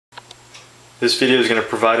This video is going to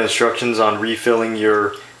provide instructions on refilling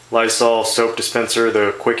your Lysol soap dispenser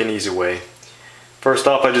the quick and easy way. First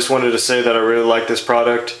off, I just wanted to say that I really like this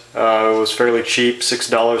product. It was fairly cheap,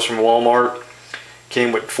 $6 from Walmart.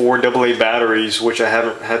 Came with 4 AA batteries, which I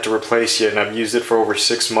haven't had to replace yet, and I've used it for over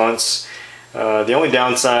 6 months. The only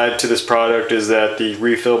downside to this product is that the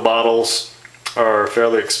refill bottles are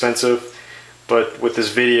fairly expensive, but with this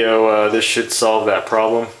video, this should solve that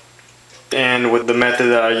problem. And with the method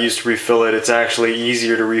that I use to refill it, it's actually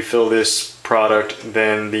easier to refill this product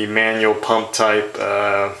than the manual pump type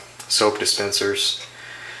soap dispensers.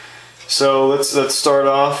 So let's start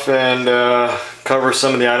off and cover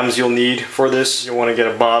some of the items you'll need for this. You'll want to get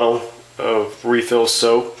a bottle of refill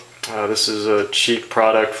soap. This is a cheap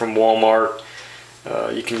product from Walmart.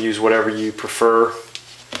 You can use whatever you prefer.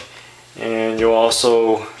 And you'll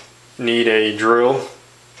also need a drill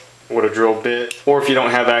with a drill bit, or if you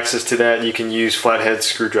don't have access to that, you can use flathead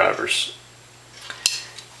screwdrivers.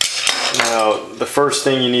 Now, the first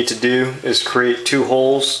thing you need to do is create 2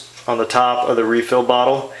 holes on the top of the refill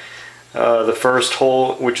bottle. The first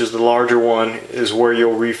hole, which is the larger one, is where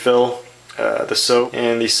you'll refill the soap,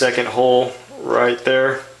 and the second hole right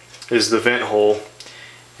there is the vent hole,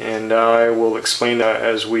 and I will explain that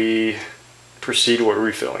as we proceed with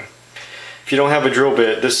refilling. If you don't have a drill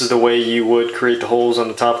bit, this is the way you would create the holes on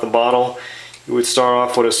the top of the bottle. You would start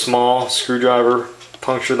off with a small screwdriver,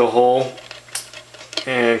 puncture the hole,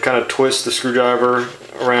 and kind of twist the screwdriver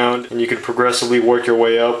around, and you can progressively work your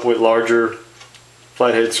way up with larger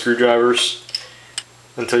flathead screwdrivers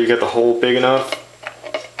until you get the hole big enough.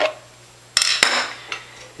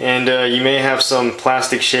 And you may have some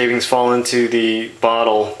plastic shavings fall into the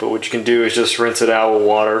bottle, but what you can do is just rinse it out with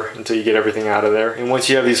water until you get everything out of there. And once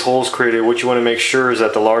you have these holes created, what you want to make sure is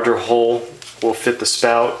that the larger hole will fit the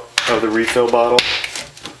spout of the refill bottle.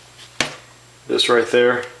 This right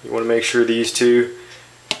there, you want to make sure these two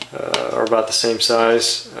are about the same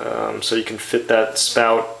size, so you can fit that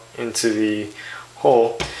spout into the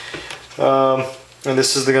hole. And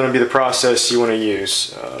this is going to be the process you want to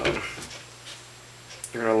use.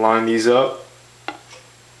 You're going to line these up,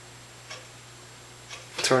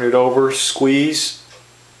 turn it over, squeeze,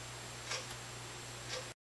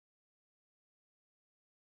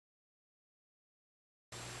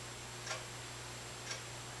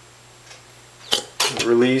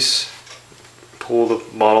 release, pull the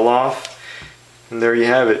bottle off, and there you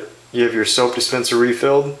have it. You have your soap dispenser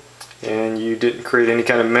refilled, and you didn't create any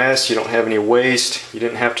kind of mess, you don't have any waste, you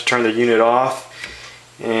didn't have to turn the unit off,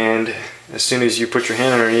 and as soon as you put your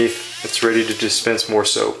hand underneath, it's ready to dispense more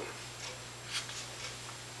soap.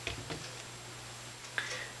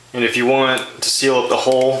 And if you want to seal up the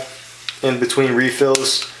hole in between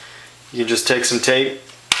refills, you can just take some tape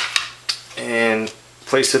and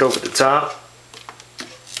place it over the top,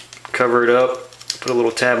 cover it up, put a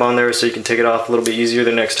little tab on there so you can take it off a little bit easier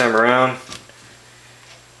the next time around.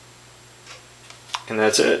 And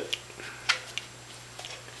that's it.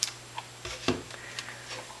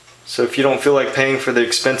 So if you don't feel like paying for the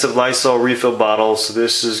expensive Lysol refill bottles,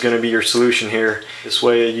 this is going to be your solution here. This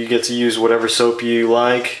way you get to use whatever soap you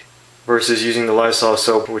like versus using the Lysol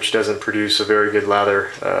soap, which doesn't produce a very good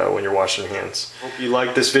lather when you're washing your hands. Hope you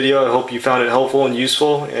liked this video. I hope you found it helpful and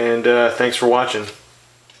useful, and thanks for watching.